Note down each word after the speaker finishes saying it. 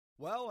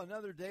Well,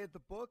 another day at the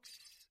books,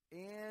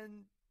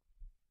 and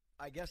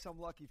I guess I'm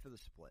lucky for the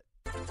split.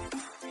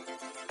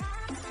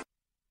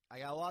 I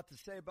got a lot to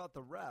say about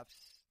the refs,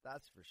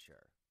 that's for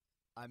sure.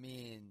 I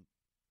mean,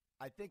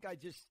 I think I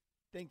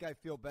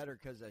feel better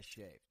because I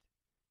shaved.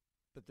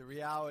 But the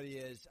reality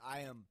is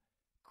I am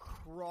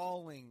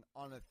crawling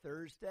on a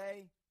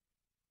Thursday,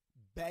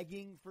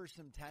 begging for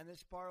some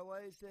tennis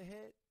parlays to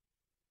hit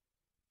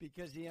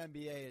because the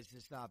NBA has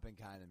just not been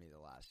kind to me the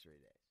last 3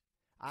 days.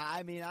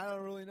 I mean, I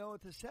don't really know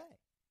what to say.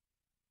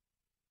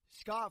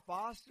 Scott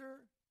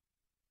Foster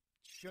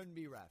shouldn't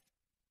be ref.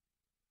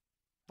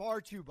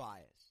 Far too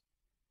biased.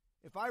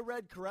 If I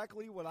read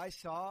correctly what I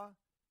saw,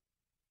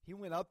 he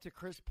went up to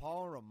Chris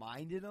Paul and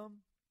reminded him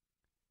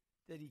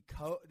that he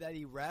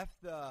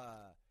reffed the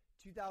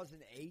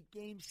 2008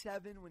 Game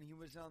 7 when he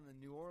was on the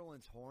New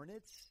Orleans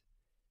Hornets,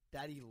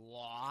 that he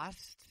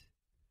lost.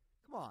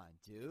 Come on,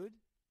 dude.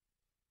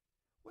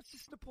 What's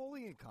this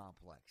Napoleon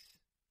complex?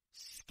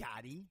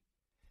 Scotty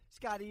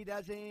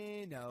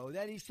doesn't know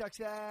that he sucks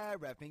at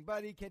reffing,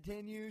 but he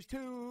continues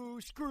to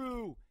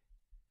screw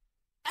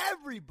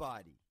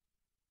everybody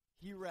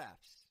he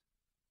refs.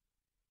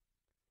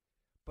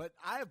 But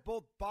I have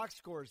both box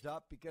scores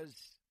up because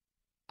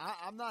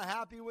I'm not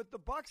happy with the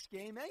Bucks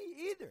game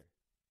either.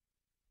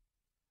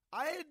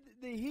 I had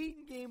the Heat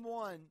in Game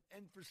 1,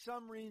 and for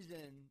some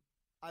reason,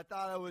 I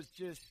thought I was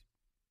just,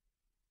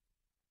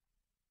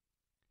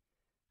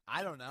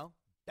 I don't know,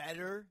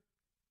 better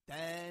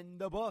than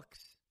the books.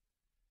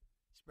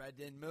 Spread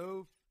didn't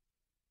move.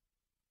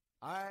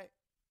 All right,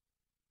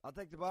 I'll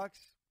take the Bucks.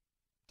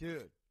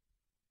 Dude,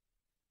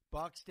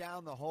 Bucks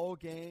down the whole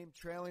game,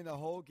 trailing the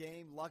whole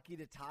game, lucky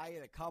to tie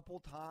it a couple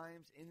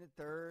times in the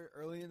third,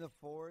 early in the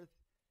fourth,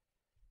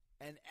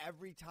 and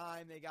every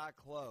time they got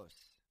close.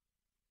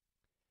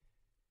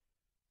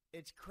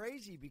 It's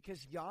crazy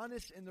because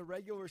Giannis in the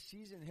regular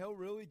season, he'll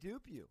really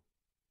dupe you.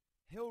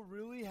 He'll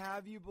really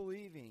have you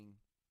believing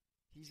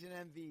he's an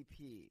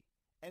MVP.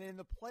 And in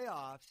the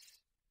playoffs,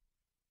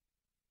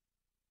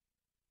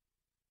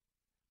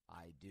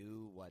 I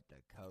do what the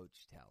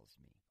coach tells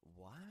me.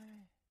 What?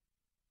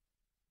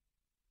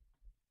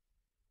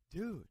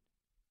 Dude,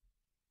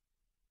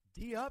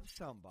 D up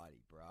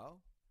somebody, bro.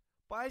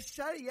 But I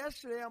said it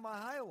yesterday on my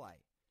highlight.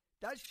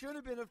 That should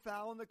have been a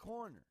foul in the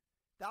corner.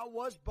 That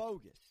was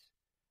bogus.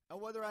 And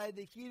whether I had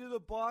the key to the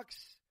Bucks,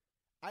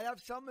 I'd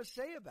have something to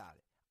say about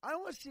it. I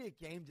don't want to see a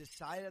game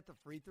decided at the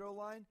free throw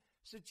line.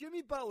 So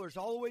Jimmy Butler's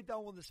all the way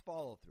done with his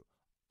follow-through.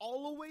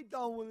 All the way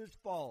done with his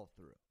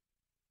follow-through.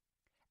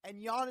 And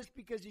Giannis,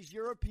 because he's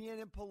European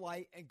and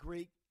polite and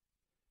Greek,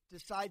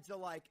 decides to,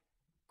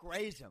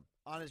 graze him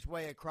on his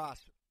way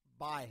across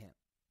by him.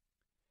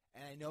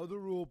 And I know the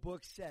rule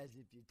book says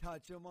if you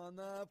touch him on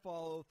the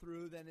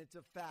follow-through, then it's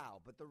a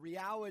foul. But the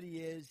reality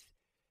is,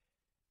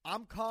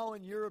 I'm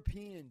calling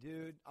European,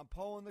 dude. I'm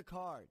pulling the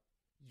card.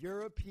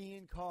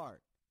 European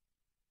card.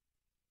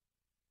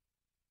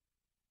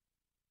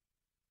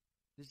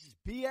 This is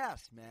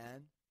BS,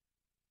 man.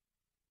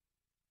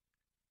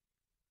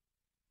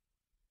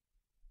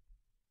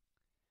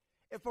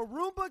 If a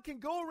Roomba can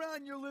go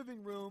around your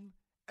living room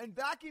and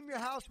vacuum your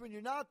house when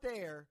you're not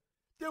there,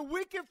 then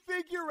we can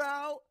figure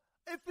out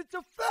if it's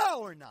a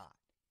foul or not.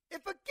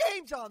 If a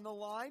game's on the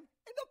line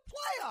in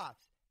the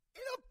playoffs,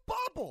 in a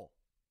bubble.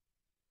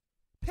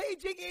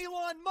 Paging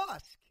Elon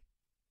Musk.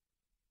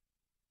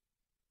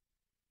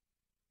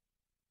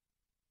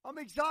 I'm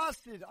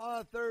exhausted on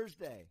a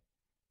Thursday.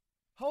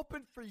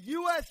 Hoping for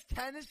U.S.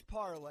 tennis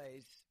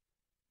parlays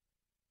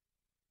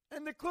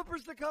and the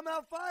Clippers to come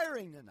out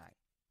firing tonight.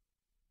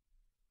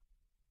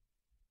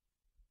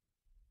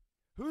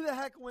 Who the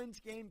heck wins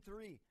Game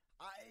 3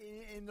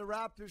 in the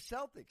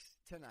Raptors-Celtics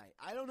tonight?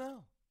 I don't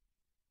know.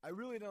 I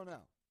really don't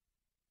know.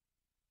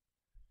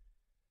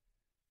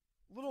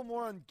 A little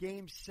more on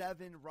Game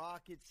 7,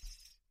 Rockets,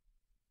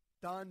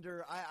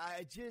 Thunder.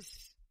 I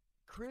just,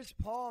 Chris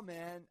Paul,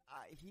 man,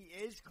 he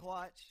is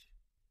clutch,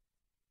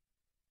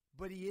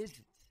 but he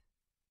isn't.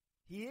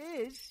 He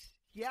is.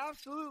 He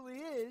absolutely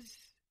is,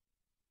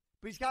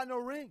 but he's got no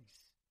rings.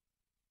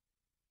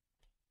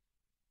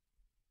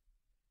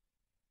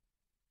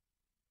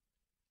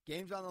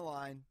 Game's on the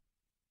line.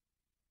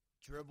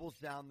 Dribbles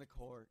down the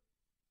court.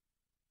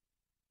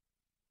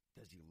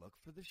 Does he look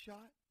for the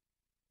shot?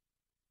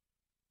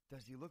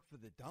 Does he look for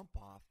the dump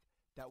off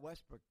that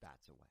Westbrook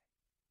bats away?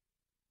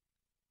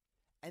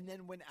 And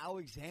then when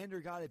Alexander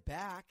got it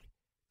back,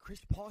 Chris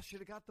Paul should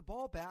have got the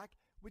ball back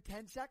with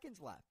 10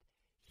 seconds left.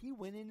 He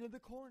went into the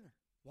corner.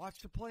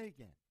 Watched the play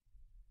again.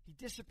 He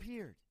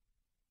disappeared.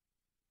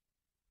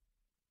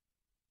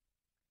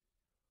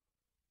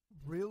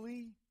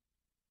 Really?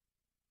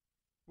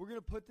 We're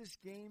going to put this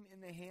game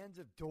in the hands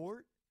of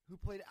Dort, who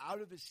played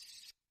out of his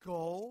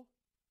skull?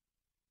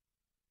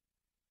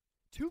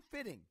 Too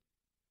fitting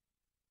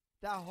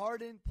that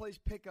Harden plays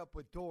pickup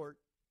with Dort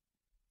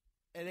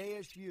at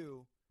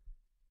ASU,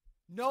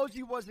 knows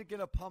he wasn't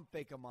going to pump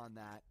fake him on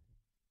that.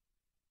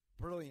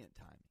 Brilliant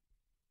timing.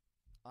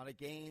 On a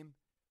game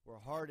where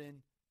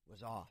Harden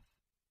was off.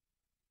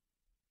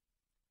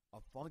 A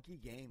funky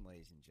game,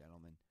 ladies and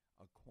gentlemen.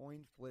 a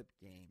coin flip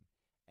game.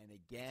 And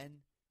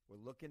again, we're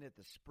looking at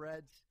the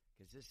spreads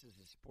because this is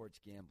a sports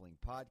gambling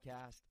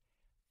podcast.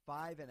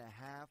 5.5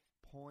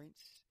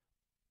 points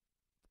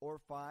or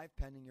 5,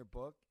 pending your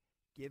book,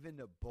 given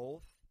to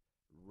both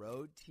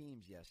road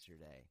teams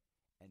yesterday,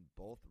 and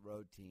both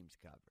road teams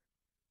covered.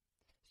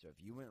 So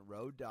if you went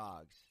road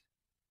dogs,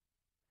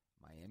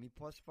 Miami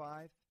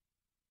 +5,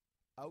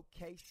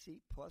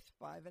 OKC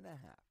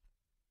 +5.5,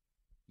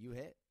 you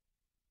hit.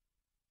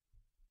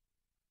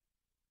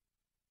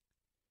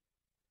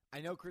 I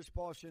know Chris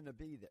Paul shouldn't have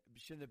been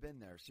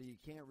there, so you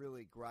can't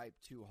really gripe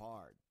too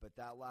hard. But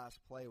that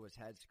last play was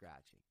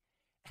head-scratching.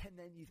 And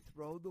then you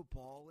throw the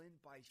ball in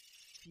by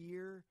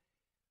sheer,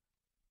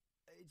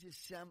 it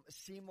just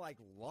seemed like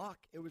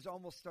luck. It was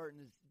almost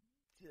starting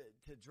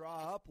to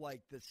draw up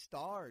like the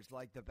stars,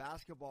 like the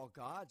basketball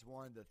gods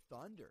wanted the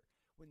Thunder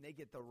when they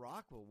get the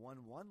rock with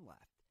 1-1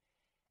 left.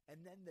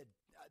 And then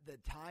the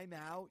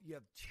timeout, you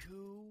have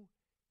two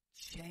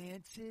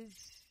chances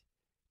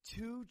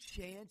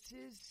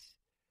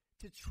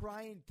to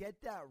try and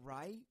get that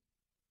right,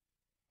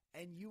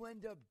 and you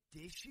end up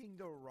dishing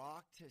the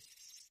rock to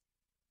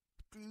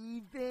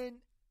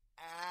Steven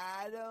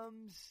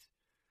Adams,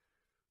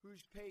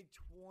 who's paid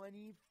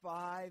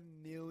 $25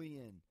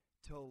 million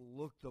to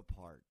look the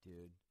part,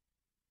 dude.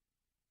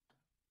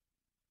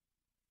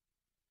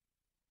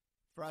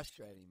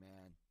 Frustrating,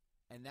 man.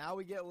 And now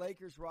we get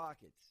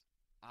Lakers-Rockets.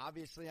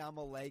 Obviously, I'm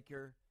a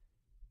Laker.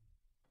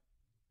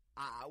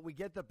 We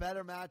get the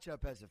better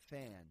matchup as a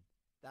fan,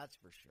 that's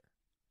for sure.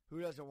 Who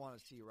doesn't want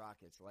to see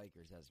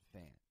Rockets-Lakers as a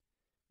fan?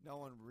 No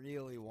one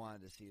really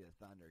wanted to see the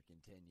Thunder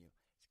continue.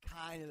 It's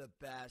kind of the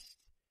best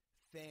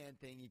fan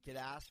thing you could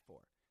ask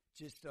for.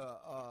 Just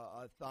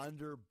a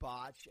Thunder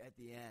botch at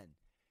the end.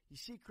 You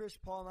see Chris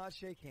Paul not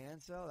shake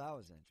hands, though? That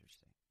was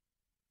interesting.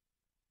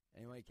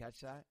 Anybody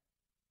catch that?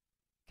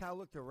 Kind of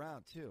looked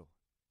around, too.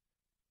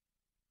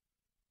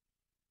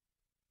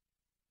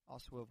 I'll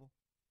swivel.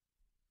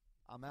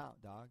 I'm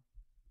out, dog.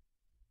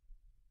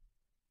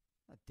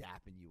 Not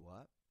dapping you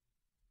up.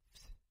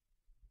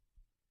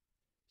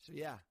 So,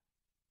 yeah.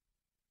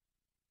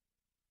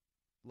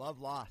 Love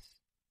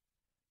loss.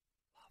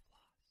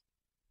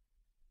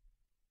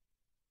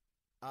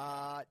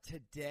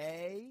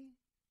 Today,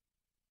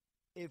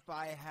 if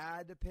I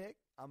had to pick,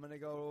 I'm going to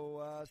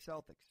go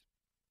Celtics.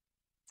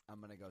 I'm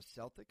going to go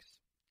Celtics,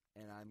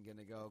 and I'm going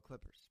to go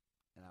Clippers.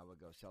 And I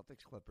would go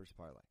Celtics, Clippers,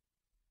 parlay.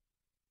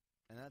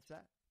 And that's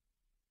that.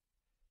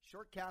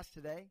 Short cast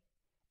today.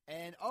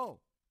 And,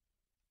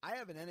 I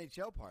have an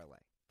NHL parlay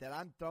that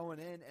I'm throwing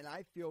in and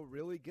I feel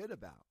really good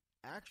about,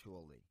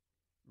 actually.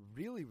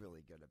 Really,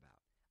 really good about.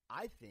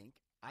 I think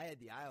I had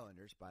the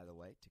Islanders, by the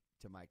way,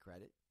 to my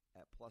credit,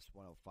 at plus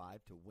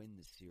 105 to win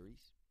the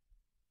series.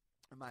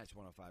 Or minus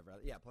 105,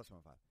 rather. Yeah, plus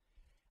 105.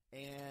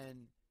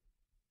 And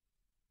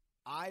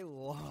I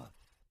love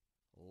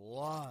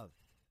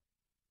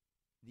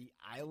the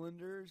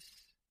Islanders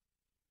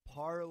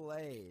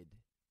parlayed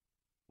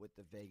with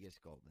the Vegas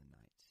Golden Knights.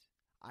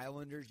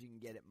 Islanders, you can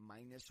get it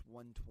minus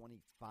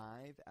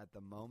 125 at the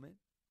moment.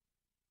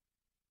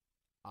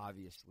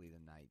 Obviously, the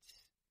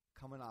Knights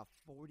coming off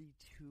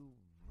 42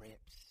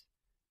 rips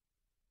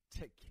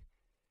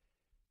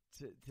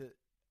to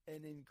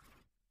an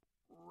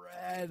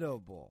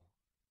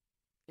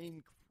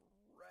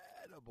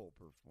incredible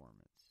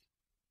performance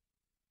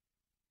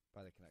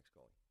by the Canucks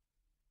goalie.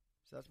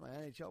 So that's my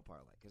NHL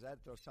parlay because I had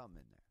to throw something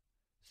in there.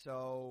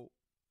 So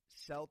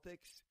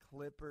Celtics,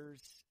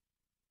 Clippers,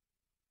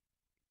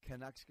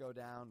 Canucks go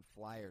down,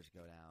 Flyers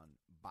go down.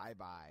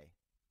 Bye-bye.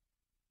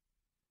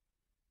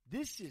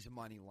 This is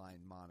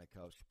Moneyline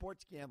Monaco.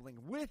 Sports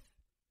gambling with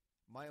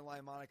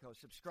Moneyline Monaco.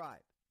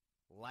 Subscribe,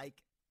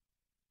 like,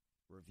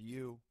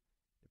 review.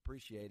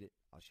 Appreciate it.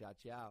 I'll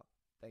shout you out.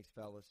 Thanks,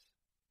 fellas.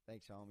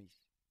 Thanks, homies.